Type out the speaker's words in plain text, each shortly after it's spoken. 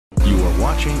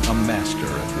watching a master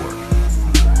at work.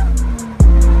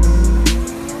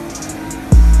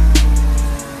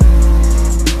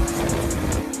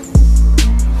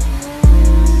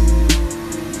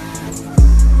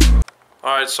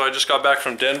 Alright, so I just got back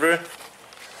from Denver.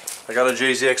 I got a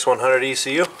JZX100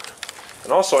 ECU.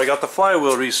 And also I got the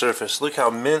flywheel resurfaced. Look how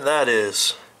mint that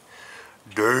is.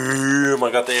 Damn,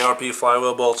 I got the ARP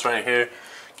flywheel bolts right here.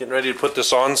 Getting ready to put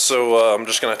this on, so I'm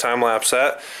just going to time lapse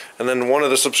that. And then one of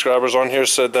the subscribers on here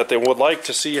said that they would like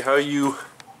to see how you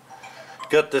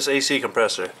gut this AC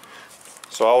compressor.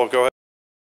 So I'll go ahead.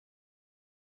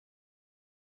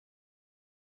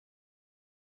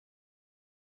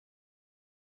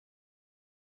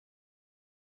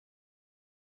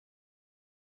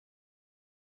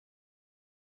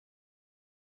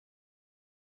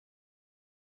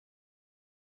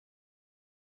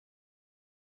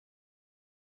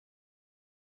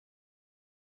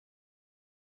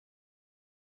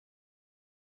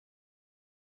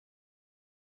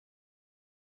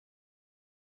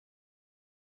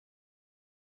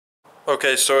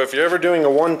 Okay, so if you're ever doing a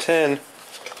 110,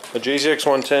 a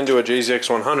JZX110 to a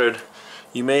JZX100,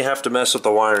 you may have to mess with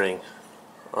the wiring.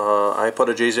 I put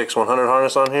a JZX100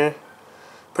 harness on here.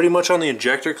 Pretty much on the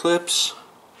injector clips,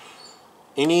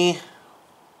 any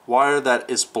wire that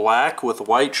is black with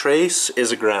white trace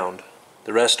is a ground.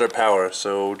 The rest are power,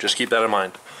 so just keep that in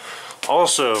mind.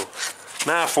 Also,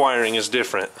 MAF wiring is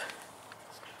different.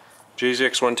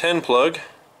 JZX110 plug,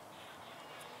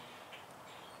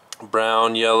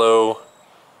 brown, yellow,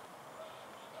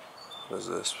 what is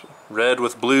this? Red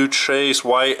with blue trace,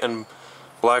 white, and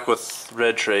black with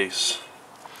red trace.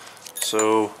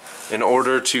 So in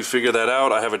order to figure that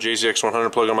out, I have a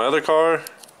JZX100 plug on my other car.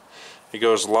 It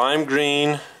goes lime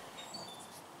green,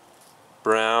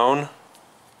 brown,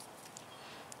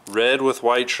 red with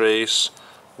white trace,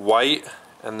 white,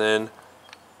 and then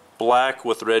black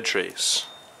with red trace.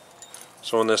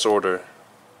 So in this order.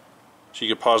 So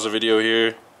you can pause the video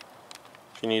here.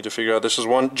 You need to figure out, this is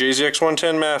one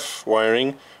JZX110 MAF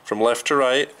wiring from left to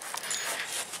right,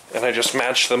 and I just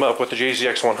matched them up with the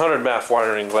JZX100 MAF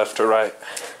wiring left to right.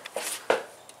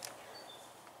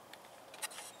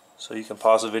 So you can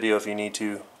pause the video if you need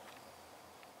to.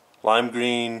 Lime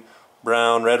green,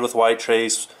 brown, red with white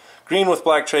trace, green with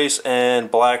black trace,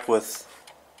 and black with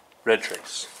red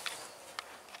trace.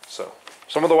 So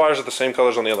some of the wires are the same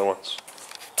colors on the other ones.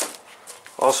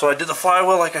 Also, I did the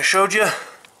flywheel like I showed you.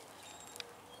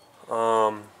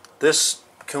 This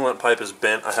coolant pipe is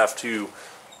bent. I have to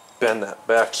bend that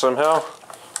back somehow.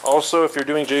 Also, if you're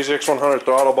doing JZX100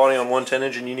 throttle body on 110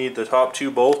 engine, you need the top two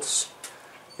bolts.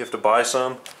 You have to buy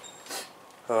some,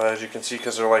 as you can see,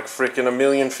 because they're like freaking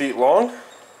 1,000,000 feet long.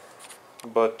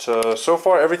 But so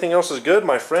far everything else is good.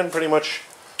 My friend pretty much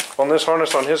on this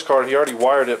harness on his car, he already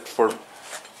wired it for,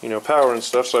 you know, power and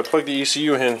stuff. So I plugged the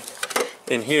ECU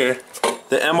in here.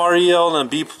 The MREL and the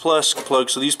B plus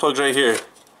plug. So these plugs right here.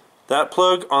 That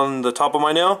plug on the top of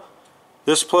my nail,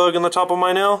 this plug on the top of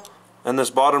my nail, and this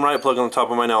bottom right plug on the top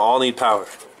of my nail all need power.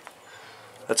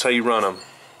 That's how you run them.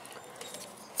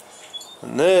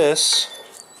 And this,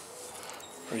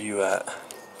 where are you at?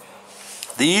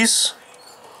 These,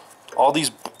 all these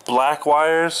black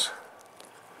wires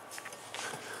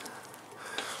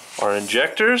are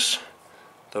injectors.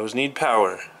 Those need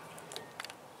power.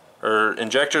 Or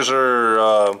injectors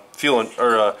are fuel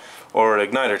or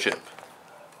igniter chip.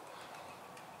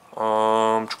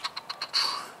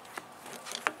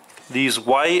 These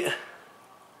white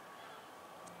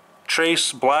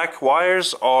trace black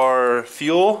wires are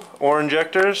fuel or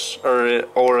injectors or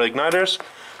igniters,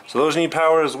 so those need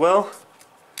power as well.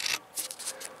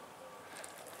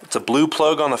 It's a blue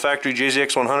plug on the factory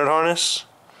JZX100 harness,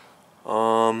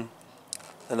 and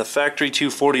the factory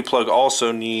 240 plug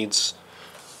also needs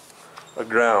a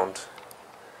ground.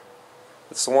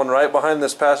 It's the one right behind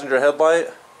this passenger headlight.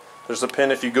 There's a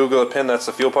pin, if you Google a pin, that's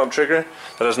the fuel pump trigger.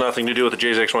 That has nothing to do with the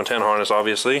JZX110 harness,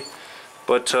 obviously.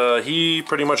 But he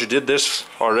pretty much did this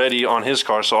already on his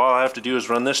car, so all I have to do is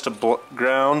run this to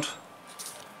ground.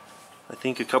 I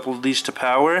think a couple of these to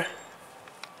power.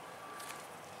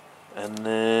 And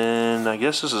then I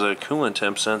guess this is a coolant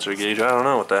temp sensor gauge. I don't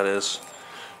know what that is.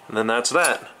 And then that's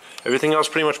that. Everything else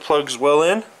pretty much plugs well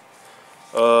in.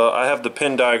 I have the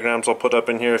pin diagrams I'll put up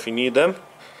in here if you need them.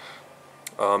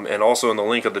 And also in the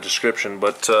link of the description.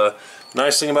 But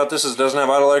nice thing about this is it doesn't have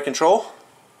idle air control,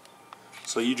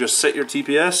 so you just set your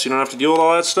TPS, you don't have to deal with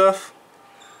all that stuff,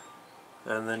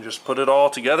 and then just put it all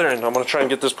together. And I'm going to try and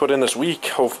get this put in this week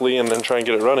hopefully, and then try and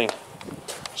get it running.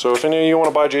 So if any of you want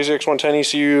to buy JZX110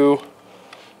 ECU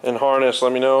and harness,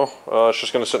 let me know. It's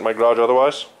just going to sit in my garage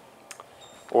otherwise.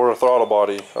 or a throttle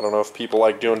body. I don't know if people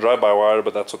like doing drive-by-wire,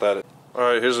 but that's what that is.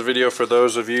 Alright, here's a video for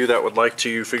those of you that would like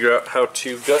to figure out how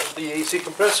to gut the AC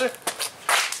compressor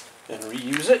and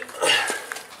reuse it.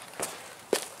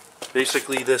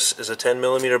 Basically, this is a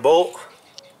 10mm bolt.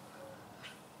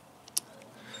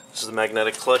 This is the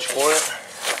magnetic clutch for it.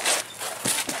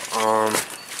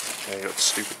 I got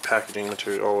stupid packaging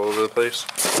material all over the place.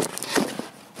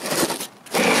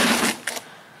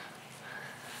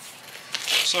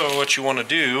 So what you want to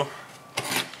do,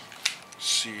 let's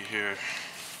see here.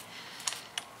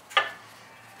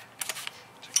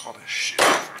 Take all this shit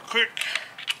off real quick.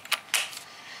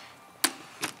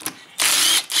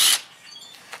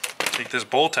 Take this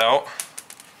bolt out.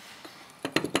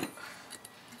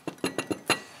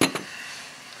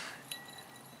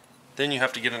 Then you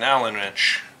have to get an Allen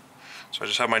wrench. So I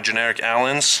just have my generic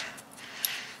Allens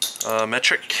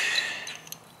metric.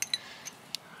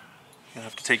 You'll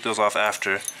have to take those off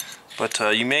after. But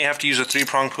you may have to use a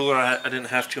 3-prong puller. I didn't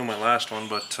have to on my last one,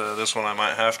 but this one I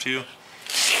might have to.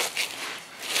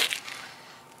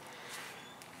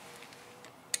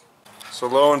 So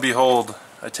lo and behold,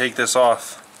 I take this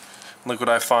off. Look what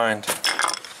I find.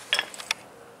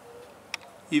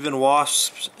 Even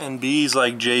wasps and bees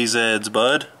like JZs,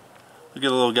 bud. Look at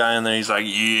the little guy in there, he's like,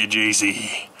 yeah,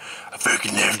 JZ. I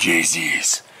fucking love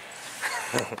JZs.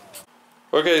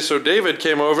 Okay, so David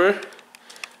came over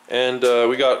and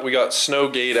we got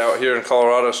Snowgate out here in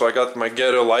Colorado, so I got my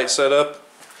ghetto light set up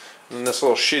and this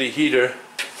little shitty heater.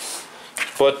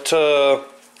 But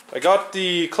I got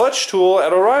the clutch tool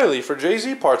at O'Reilly for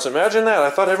JZ parts. Imagine that. I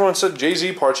thought everyone said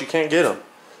JZ parts, you can't get them.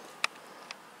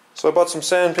 So I bought some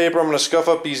sandpaper. I'm going to scuff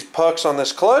up these pucks on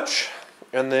this clutch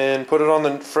and then put it on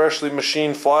the freshly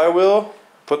machined flywheel.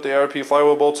 Put the ARP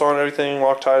flywheel bolts on, everything,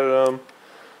 Loctite them.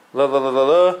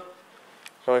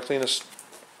 Gonna clean this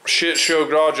shit show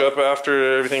garage up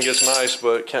after everything gets nice,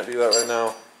 but can't do that right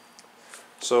now.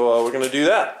 So we're gonna do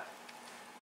that.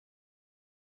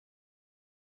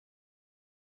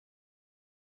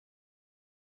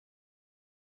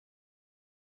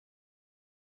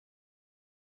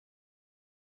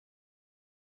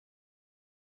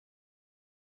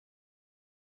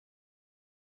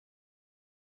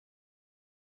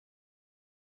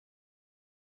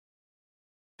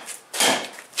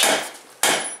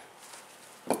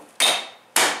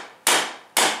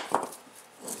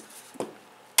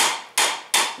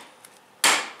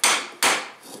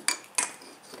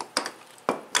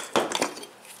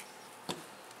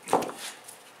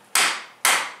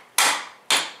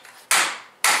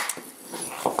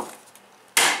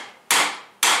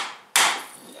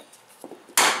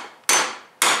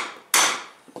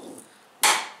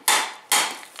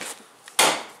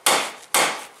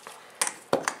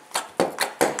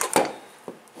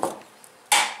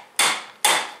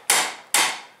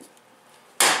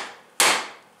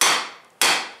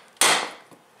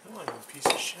 Piece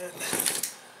of shit.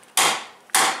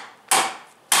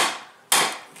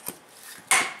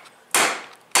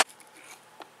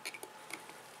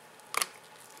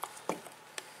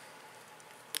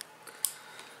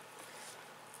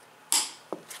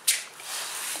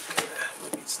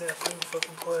 Snap in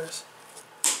fucking place.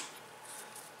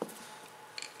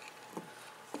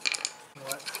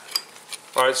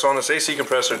 Alright, so on this AC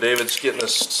compressor, David's getting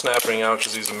this snap ring out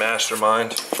because he's a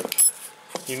mastermind.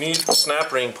 You need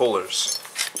snap ring pullers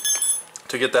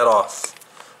to get that off.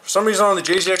 For some reason on the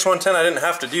JZX110 I didn't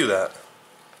have to do that.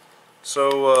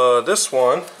 So this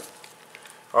one,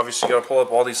 obviously you gotta pull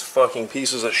up all these fucking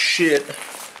pieces of shit,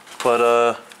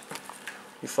 but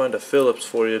you find a Phillips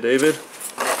for you, David.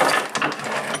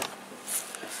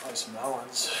 Find some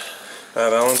Allens. I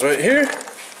have Allens right here.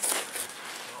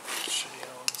 Shitty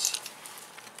Allens.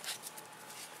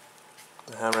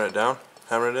 Hammer it down.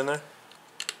 Hammer it in there.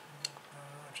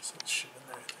 Just that shit in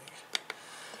there, I think.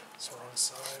 It's the wrong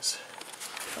size.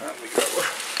 Alright, we go.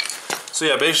 So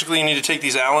yeah, basically you need to take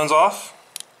these Allens off,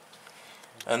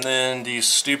 and then these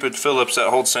stupid Phillips that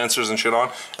hold sensors and shit on,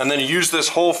 and then use this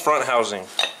whole front housing.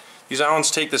 These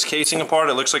Allens take this casing apart.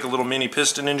 It looks like a little mini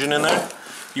piston engine in there.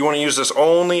 You want to use this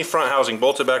only front housing,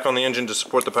 bolt it back on the engine to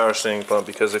support the power steering pump,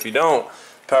 because if you don't,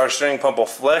 power steering pump will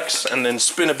flex and then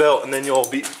spin a belt, and then you'll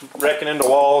be wrecking into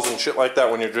walls and shit like that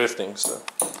when you're drifting. So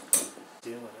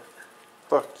deal with it.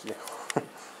 Fuck you.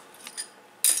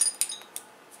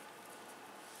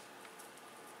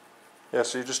 Yeah,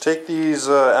 so you just take these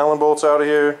Allen bolts out of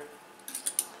here,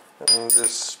 and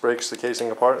this breaks the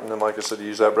casing apart, and then like I said, you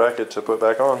use that bracket to put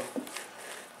back on.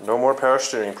 No more power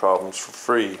steering problems for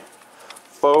free.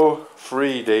 Faux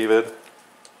free, David.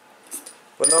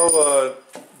 But no,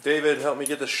 David helped me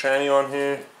get the shiny on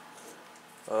here.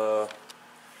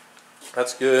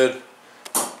 That's good.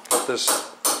 got this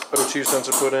O2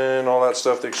 sensor put in, all that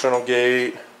stuff, the external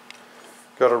gate.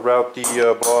 Got to route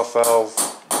the blow-off valve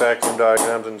vacuum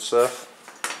diagrams and stuff.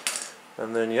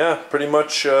 And then yeah, pretty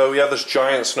much we have this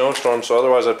giant snowstorm, so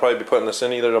otherwise I'd probably be putting this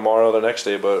in either tomorrow or the next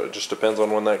day, but it just depends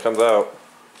on when that comes out.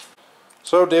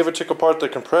 So David took apart the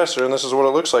compressor, and this is what it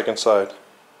looks like inside.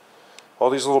 All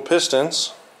these little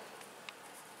pistons.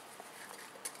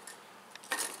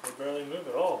 They barely move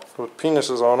at all. With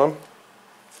penises on them.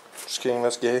 Just kidding,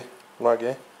 that's gay. I'm not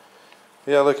gay.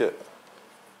 Yeah, look at.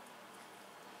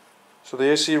 So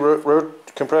the AC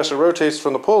compressor rotates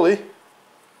from the pulley.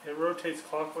 It rotates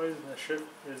clockwise and the ship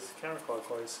is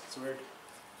counterclockwise. It's weird.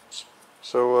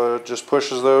 So just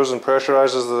pushes those and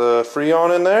pressurizes the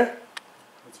Freon in there.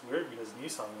 It's weird because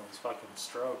Nissan one's fucking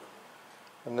stroke.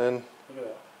 And then look at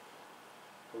that.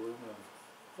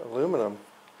 Aluminum.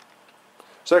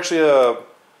 It's actually a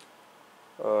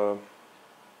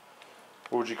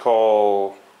what would you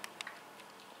call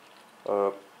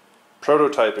a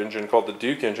prototype engine called the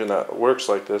Duke engine that works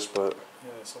like this, but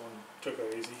yeah, someone took an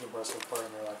AC compressor apart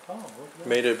and they're like, oh, look at that.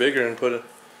 Made it bigger and put an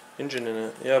engine in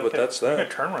it. Yeah, but that's that. You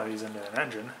can turn one of these into an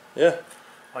engine. Yeah.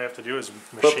 All you have to do is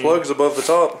machine. Put plugs above the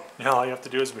top. Yeah, all you have to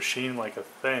do is machine like a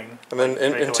thing. And then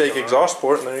intake exhaust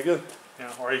port, and there you go.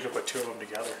 Yeah, or you could put two of them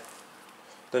together.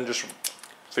 Then just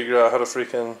figure out how to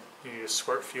freaking you just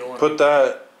squirt fuel in. Put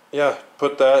that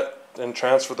and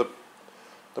transfer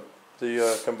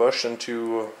the combustion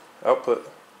to output,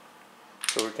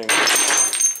 so we can.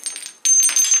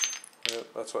 Yeah,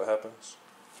 that's what happens.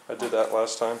 I did that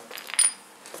last time.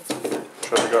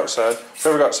 Trevor got sad.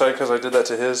 Trevor got sad because I did that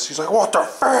to his. He's like, "What the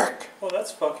fuck?" Oh,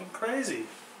 that's fucking crazy.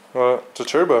 Well, it's a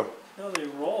turbo. No, they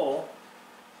roll.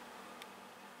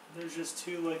 There's just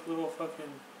two like little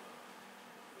fucking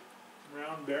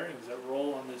round bearings that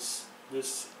roll on this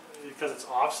because it's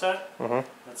offset.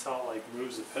 That's how it like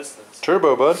moves the pistons.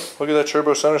 Turbo, bud. Look at that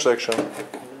turbo center section.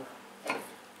 Yeah.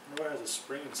 It has a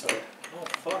spring inside. Oh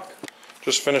fuck.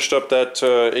 Just finished up that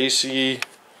AC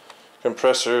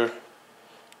compressor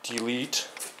delete.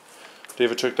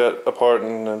 David took that apart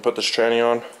and then put this tranny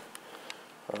on.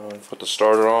 Put the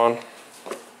starter on.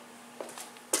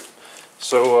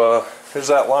 So here's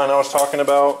that line I was talking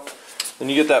about. Then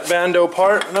you get that Bando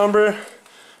part number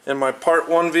in my part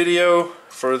 1 video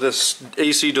for this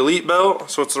AC delete belt,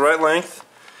 so it's the right length.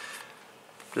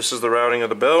 This is the routing of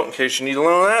the belt in case you need to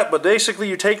know that, but basically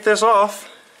you take this off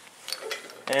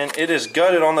and it is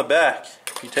gutted on the back.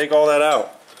 You take all that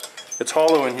out. It's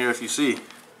hollow in here if you see.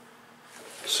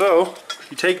 So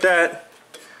you take that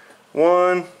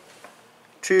 1,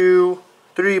 2,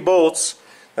 3 bolts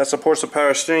that supports the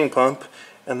power steering pump,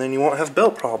 and then you won't have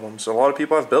belt problems. A lot of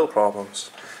people have belt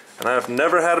problems, and I have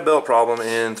never had a belt problem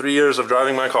in 3 years of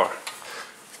driving my car.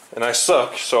 And I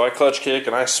suck, so I clutch kick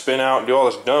and I spin out and do all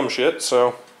this dumb shit,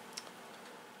 so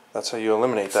that's how you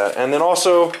eliminate that. And then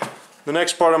also, the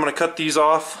next part I'm going to cut these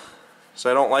off,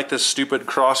 so I don't like this stupid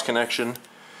cross connection.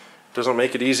 It doesn't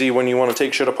make it easy when you want to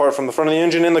take shit apart from the front of the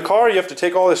engine in the car. You have to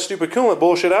take all this stupid coolant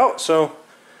bullshit out, so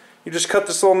you just cut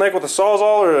this little neck with a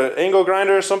Sawzall or an angle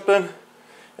grinder or something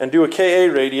and do a KA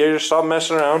radiator. Stop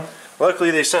messing around.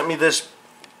 Luckily they sent me this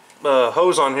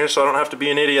hose on here so I don't have to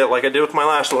be an idiot like I did with my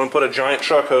last one and put a giant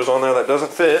truck hose on there that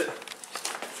doesn't fit.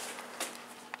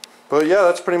 But yeah,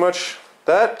 that's pretty much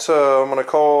that. I'm going to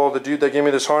call the dude that gave me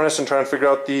this harness and try and figure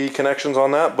out the connections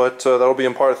on that, but that'll be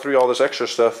in part 3, all this extra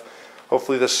stuff.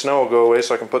 Hopefully this snow will go away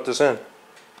so I can put this in.